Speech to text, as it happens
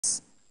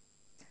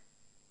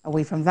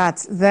Away from that,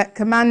 the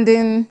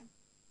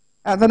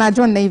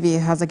Nigerian Navy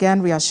has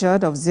again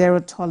reassured of zero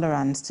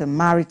tolerance to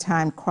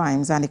maritime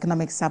crimes and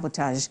economic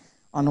sabotage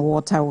on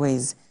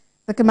waterways.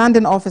 The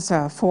commanding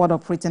officer, Forward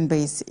Operating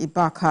Base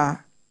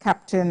Ibaka,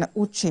 Captain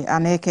Uche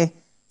Aneke,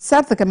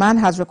 said the command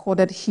has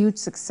recorded huge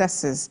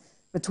successes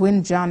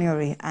between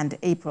January and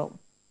April.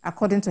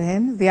 According to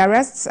him, the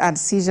arrests and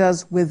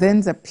seizures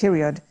within the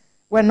period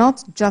were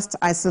not just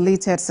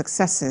isolated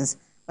successes,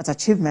 but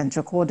achievements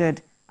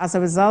recorded as a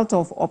result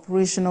of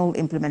operational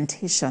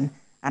implementation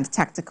and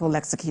tactical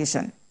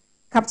execution.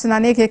 Captain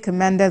Aneke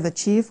commended the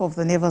Chief of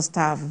the Naval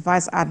Staff,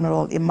 Vice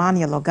Admiral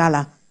Emmanuel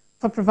Ogalla,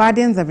 for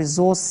providing the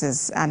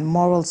resources and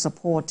moral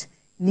support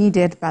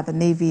needed by the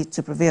Navy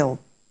to prevail,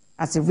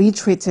 as he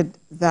reiterated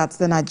that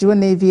the Nigerian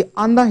Navy,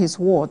 under his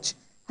watch,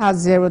 has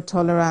zero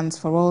tolerance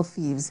for all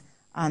thieves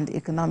and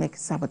economic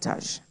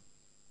sabotage.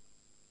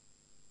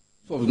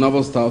 Chief of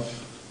Naval Staff,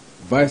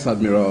 Vice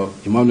Admiral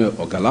Emmanuel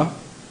Ogalla,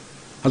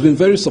 has been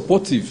very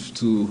supportive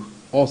to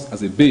us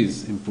as a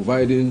base in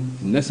providing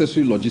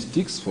necessary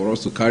logistics for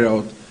us to carry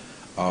out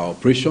our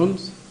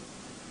operations.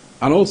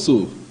 And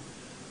also,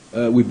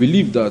 we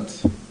believe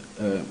that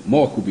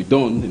more could be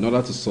done in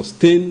order to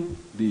sustain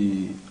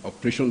the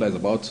operation that is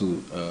about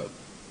to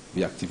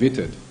be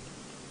activated.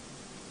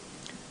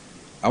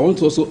 I want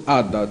to also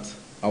add that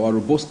our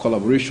robust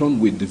collaboration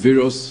with the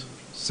various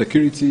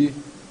security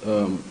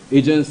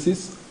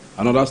agencies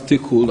and other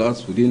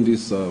stakeholders within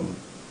this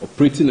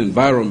operating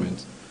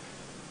environment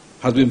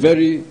has been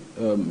very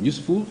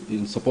useful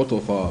in support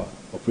of our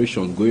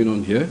operation going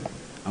on here,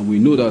 and we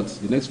know that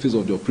the next phase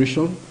of the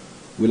operation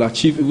will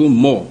achieve even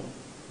more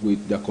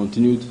with their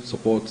continued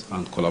support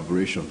and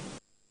collaboration.